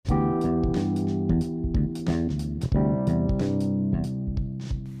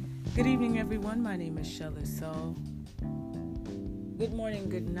Good evening, everyone. My name is Shella Soul. Good morning,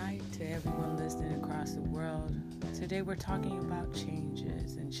 good night to everyone listening across the world. Today we're talking about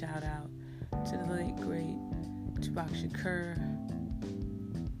changes, and shout out to the late, great Tupac Shakur.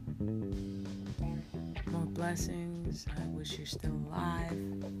 More blessings. I wish you're still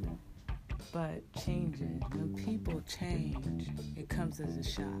alive. But changes, when people change, it comes as a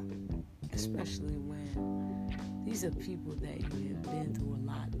shock, especially when these are people that you have been through a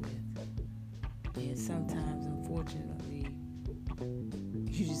lot with. And sometimes, unfortunately,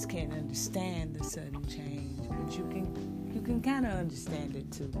 you just can't understand the sudden change, but you can kind of understand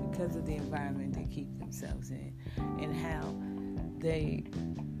it too because of the environment they keep themselves in and how they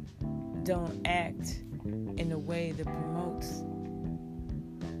don't act in a way that promotes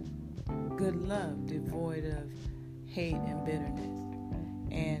good love, devoid of hate and bitterness.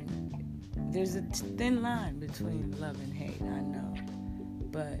 And there's a thin line between love and hate, I know.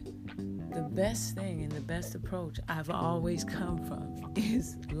 But the best thing and the best approach I've always come from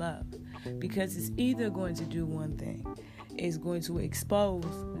is love. Because it's either going to do one thing. It's going to expose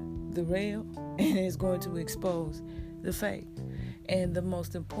the real and it's going to expose the fake. And the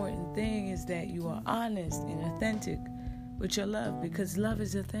most important thing is that you are honest and authentic with your love, because love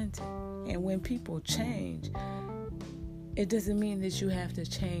is authentic. And when people change, it doesn't mean that you have to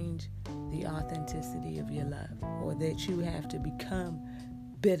change the authenticity of your love or that you have to become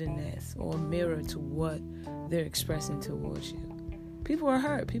bitterness or mirror to what they're expressing towards you. People are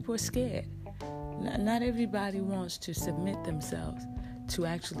hurt. People are scared. Not everybody wants to submit themselves to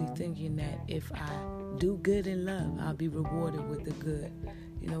actually thinking that if I do good in love, I'll be rewarded with the good.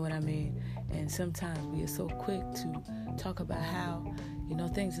 You know what I mean? And sometimes we are so quick to talk about how,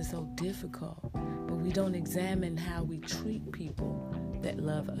 things are so difficult, but we don't examine how we treat people that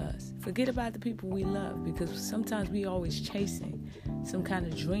love us. Forget about the people we love, because sometimes we always chasing some kind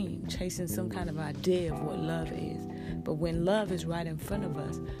of dream, chasing some kind of idea of what love is. But when love is right in front of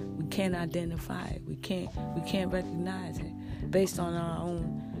us, we can't identify it. We can't recognize it based on our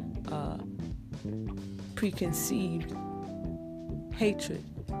own preconceived hatred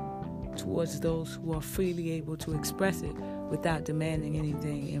towards those who are freely able to express it without demanding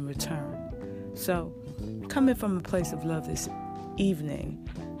anything in return. So, coming from a place of love this evening,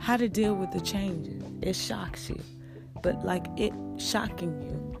 how to deal with the changes. It shocks you, but like it shocking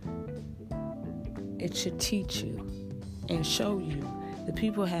you, it should teach you and show you that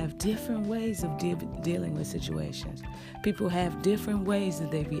people have different ways of dealing with situations. People have different ways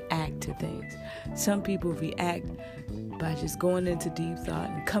that they react to things. Some people react by just going into deep thought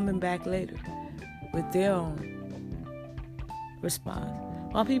and coming back later with their own response.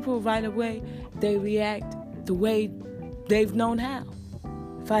 While people right away, they react the way they've known how.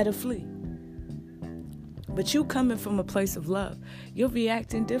 Fight or flee. But you coming from a place of love, you're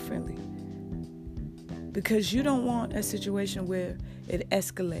reacting differently. Because you don't want a situation where it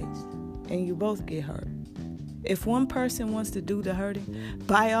escalates and you both get hurt. If one person wants to do the hurting,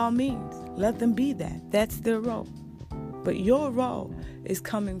 by all means, let them be that. That's their role. But your role is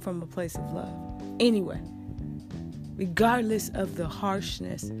coming from a place of love. Anyway, regardless of the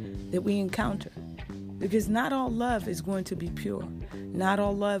harshness that we encounter. Because not all love is going to be pure. Not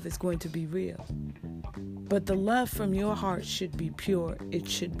all love is going to be real. But the love from your heart should be pure. It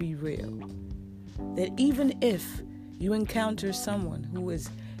should be real. That even if you encounter someone who is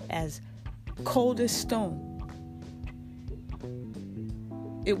as cold as stone,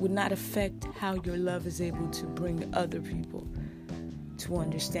 it would not affect how your love is able to bring other people to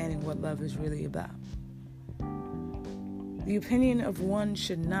understanding what love is really about. The opinion of one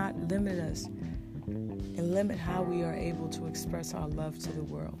should not limit us and limit how we are able to express our love to the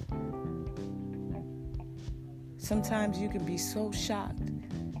world. Sometimes you can be so shocked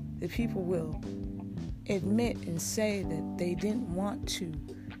that people will admit and say that they didn't want to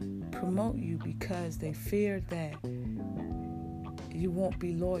promote you because they feared that you won't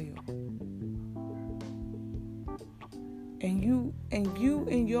be loyal. And you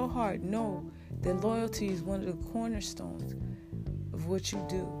in your heart know that loyalty is one of the cornerstones of what you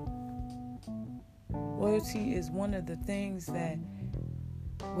do. Loyalty is one of the things that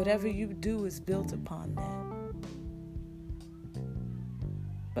whatever you do is built upon that.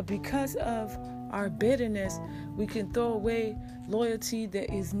 But because of our bitterness, we can throw away loyalty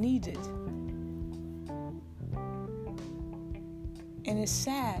that is needed. And it's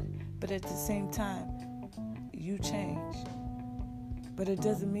sad, but at the same time, you change. But it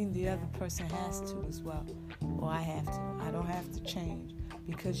doesn't mean the other person has to as well. Or I have to. I don't have to change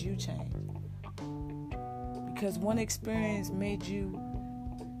because you change. Because one experience made you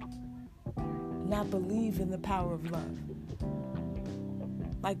not believe in the power of love.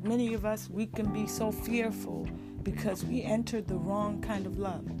 Like many of us, we can be so fearful because we entered the wrong kind of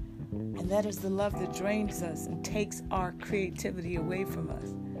love. And that is the love that drains us and takes our creativity away from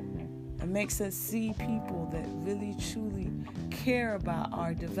us. And makes us see people that really, truly care about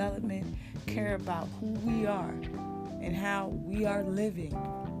our development, care about who we are and how we are living.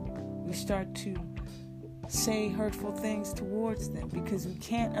 We start to say hurtful things towards them because we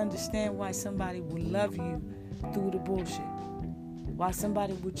can't understand why somebody would love you through the bullshit. Why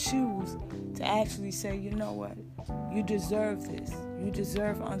somebody would choose to actually say, you know what, you deserve this. You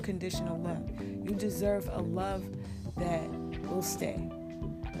deserve unconditional love. You deserve a love that will stay.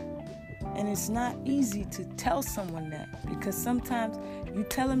 And it's not easy to tell someone that because sometimes you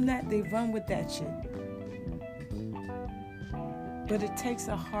tell them that, they run with that shit. But it takes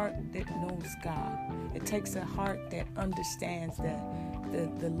a heart that knows God. It takes a heart that understands that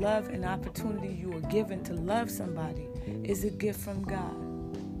the love and opportunity you are given to love somebody is a gift from God.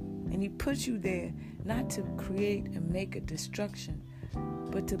 And He puts you there not to create and make a destruction,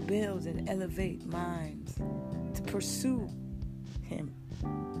 but to build and elevate minds, to pursue Him,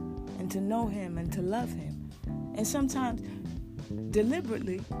 and to know Him and to love Him. And sometimes,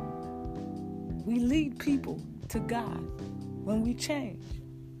 deliberately, we lead people to God when we change.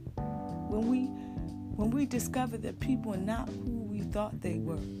 When we discover that people are not who we thought they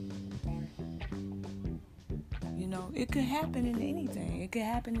were. You know, it could happen in anything. It could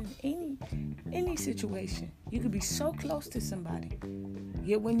happen in any situation. You could be so close to somebody,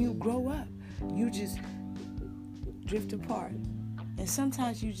 yet when you grow up, you just drift apart. And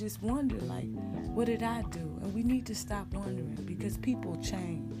sometimes you just wonder, like, what did I do? And we need to stop wondering because people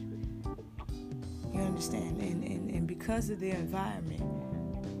change. You understand? And because of their environment,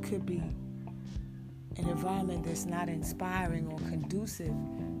 could be an environment that's not inspiring or conducive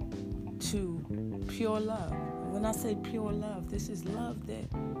to pure love. When I say pure love, this is love that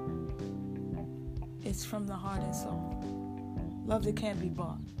is from the heart and soul. Love that can't be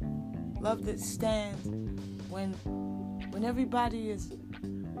bought. Love that stands when everybody is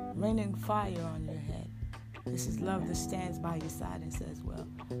raining fire on your head. This is love that stands by your side and says, well,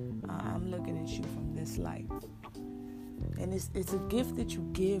 I'm looking at you from this light. And it's a gift that you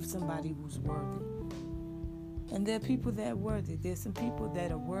give somebody who's worthy. And there are people that are worthy. There's some people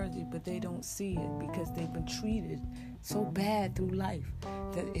that are worthy, but they don't see it because they've been treated so bad through life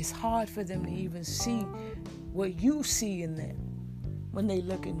that it's hard for them to even see what you see in them when they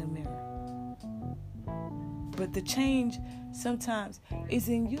look in the mirror. But the change sometimes is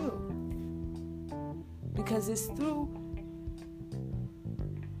in you because it's through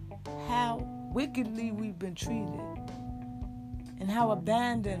how wickedly we've been treated and how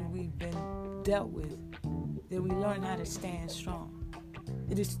abandoned we've been dealt with that we learn how to stand strong.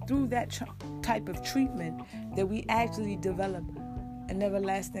 It is through that type of treatment that we actually develop an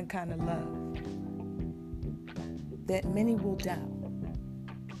everlasting kind of love that many will doubt.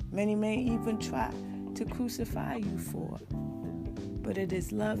 Many may even try to crucify you for. But it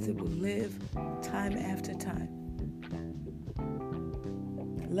is love that will live time after time.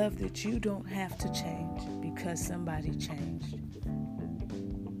 Love that you don't have to change because somebody changed.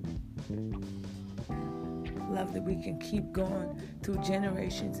 Love that we can keep going through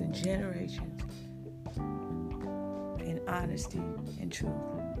generations and generations in honesty and truth.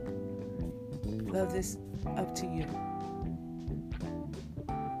 Love this up to you.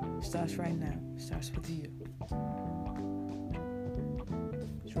 Starts right now. Starts with you.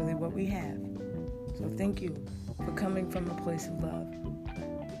 It's really what we have. So thank you for coming from a place of love.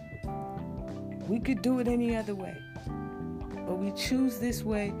 We could do it any other way, but we choose this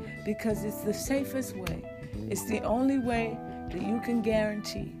way because it's the safest way. It's the only way that you can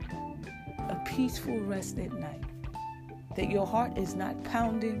guarantee a peaceful rest at night, that your heart is not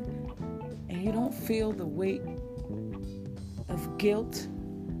pounding and you don't feel the weight of guilt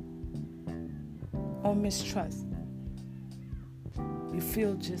or mistrust. You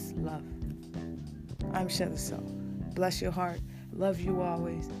feel just love. I'm Shelly Soul. Bless your heart. Love you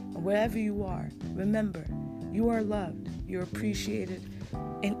always. And wherever you are, remember, you are loved. You're appreciated.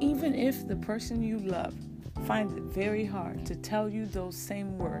 And even if the person you love finds it very hard to tell you those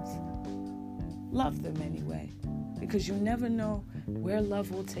same words, love them anyway. Because you never know where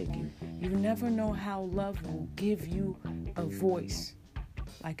love will take you. You never know how love will give you a voice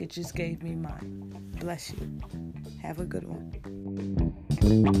like it just gave me mine. Bless you. Have a good one.